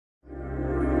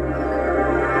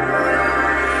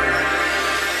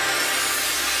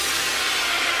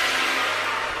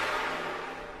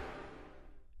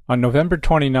On November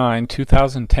 29,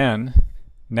 2010,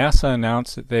 NASA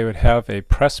announced that they would have a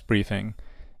press briefing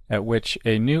at which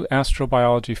a new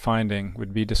astrobiology finding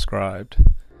would be described.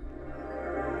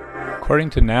 According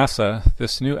to NASA,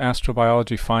 this new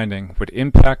astrobiology finding would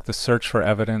impact the search for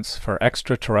evidence for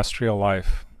extraterrestrial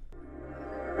life.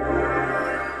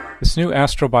 This new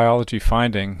astrobiology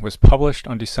finding was published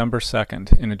on December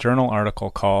 2nd in a journal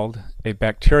article called "A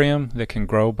Bacterium That Can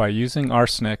Grow by Using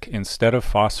Arsenic Instead of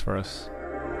Phosphorus."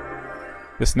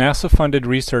 This NASA-funded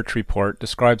research report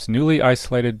describes newly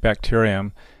isolated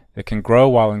bacterium that can grow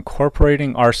while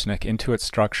incorporating arsenic into its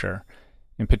structure.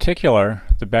 In particular,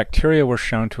 the bacteria were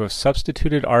shown to have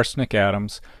substituted arsenic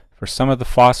atoms for some of the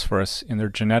phosphorus in their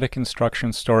genetic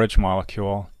instruction storage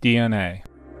molecule, DNA.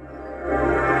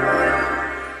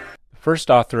 The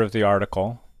first author of the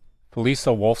article,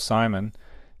 Felisa Wolf-Simon,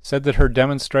 said that her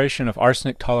demonstration of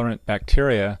arsenic-tolerant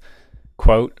bacteria,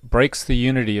 quote, breaks the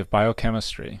unity of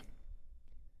biochemistry.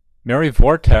 Mary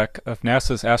Vortek of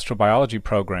NASA's astrobiology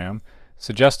program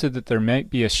suggested that there might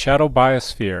be a shadow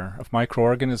biosphere of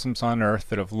microorganisms on Earth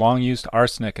that have long used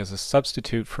arsenic as a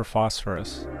substitute for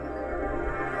phosphorus.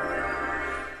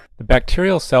 The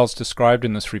bacterial cells described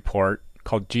in this report,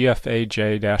 called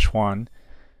GFAJ-1,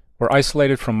 were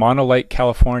isolated from Mono Lake,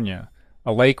 California,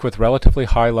 a lake with relatively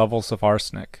high levels of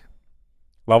arsenic.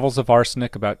 Levels of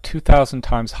arsenic about 2,000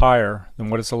 times higher than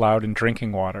what is allowed in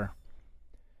drinking water.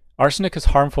 Arsenic is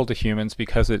harmful to humans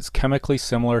because it is chemically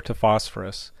similar to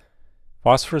phosphorus.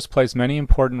 Phosphorus plays many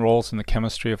important roles in the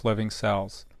chemistry of living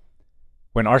cells.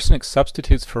 When arsenic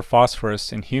substitutes for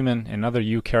phosphorus in human and other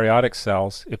eukaryotic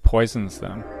cells, it poisons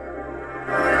them.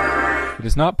 It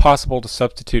is not possible to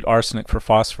substitute arsenic for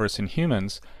phosphorus in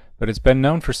humans, but it's been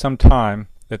known for some time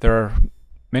that there are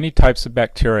many types of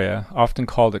bacteria, often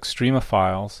called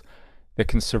extremophiles, that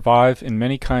can survive in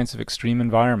many kinds of extreme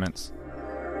environments.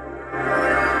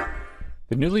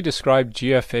 The newly described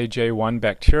GFAJ-1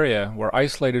 bacteria were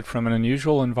isolated from an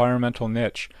unusual environmental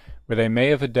niche where they may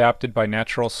have adapted by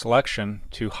natural selection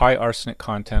to high arsenic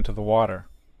content of the water.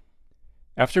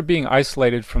 After being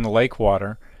isolated from the lake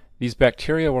water, these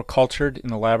bacteria were cultured in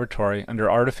the laboratory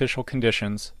under artificial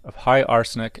conditions of high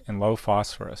arsenic and low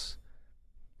phosphorus.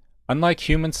 Unlike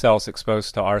human cells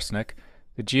exposed to arsenic,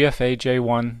 the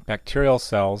GFAJ-1 bacterial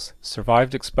cells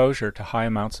survived exposure to high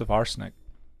amounts of arsenic.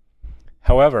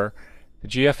 However, the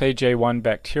GFAJ-1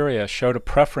 bacteria showed a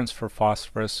preference for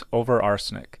phosphorus over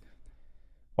arsenic.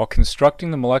 While constructing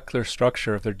the molecular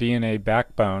structure of their DNA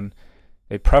backbone,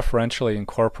 they preferentially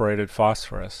incorporated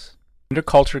phosphorus. Under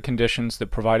culture conditions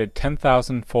that provided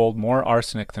 10,000-fold more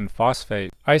arsenic than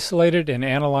phosphate, isolated and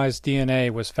analyzed DNA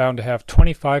was found to have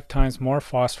 25 times more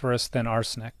phosphorus than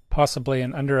arsenic, possibly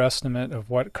an underestimate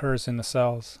of what occurs in the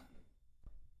cells.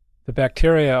 The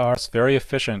bacteria are very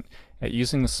efficient at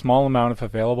using the small amount of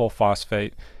available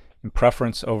phosphate in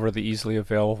preference over the easily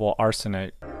available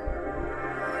arsenate.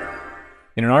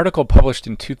 In an article published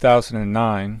in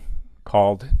 2009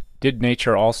 called "Did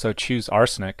Nature Also Choose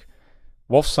Arsenic?",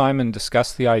 Wolf-Simon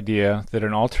discussed the idea that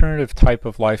an alternative type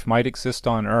of life might exist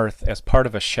on Earth as part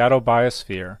of a shadow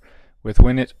biosphere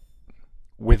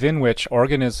within which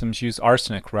organisms use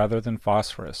arsenic rather than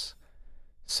phosphorus.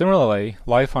 Similarly,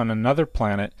 life on another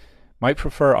planet might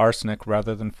prefer arsenic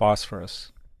rather than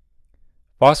phosphorus.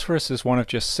 Phosphorus is one of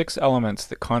just 6 elements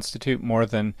that constitute more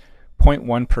than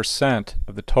 0.1%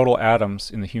 of the total atoms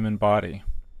in the human body.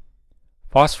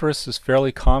 Phosphorus is a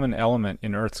fairly common element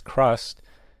in Earth's crust,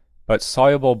 but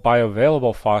soluble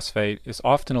bioavailable phosphate is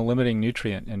often a limiting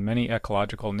nutrient in many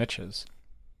ecological niches.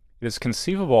 It is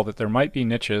conceivable that there might be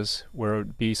niches where it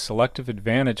would be selective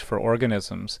advantage for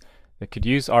organisms that could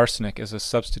use arsenic as a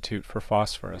substitute for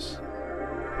phosphorus.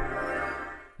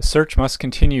 The search must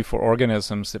continue for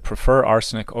organisms that prefer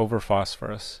arsenic over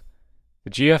phosphorus.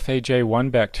 The GFAJ-1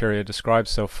 bacteria described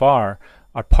so far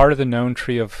are part of the known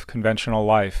tree of conventional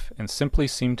life and simply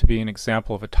seem to be an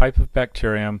example of a type of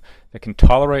bacterium that can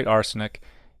tolerate arsenic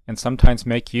and sometimes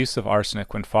make use of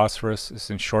arsenic when phosphorus is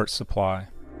in short supply.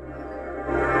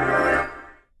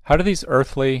 How do these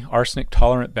earthly,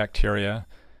 arsenic-tolerant bacteria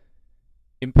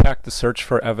impact the search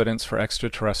for evidence for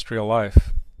extraterrestrial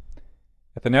life?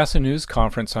 At the NASA News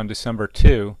Conference on December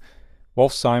 2,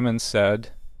 Wolf-Simon said,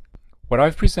 "What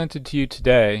I've presented to you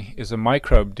today is a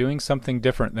microbe doing something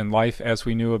different than life as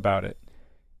we knew about it.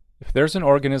 If there's an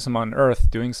organism on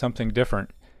Earth doing something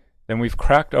different, then we've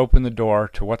cracked open the door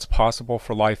to what's possible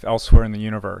for life elsewhere in the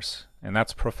universe, and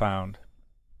that's profound."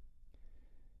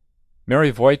 Mary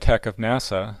Vortek of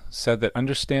NASA said that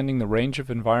understanding the range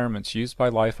of environments used by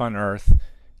life on Earth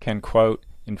can, quote,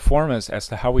 inform us as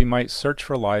to how we might search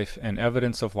for life and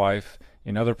evidence of life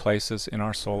in other places in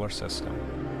our solar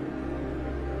system.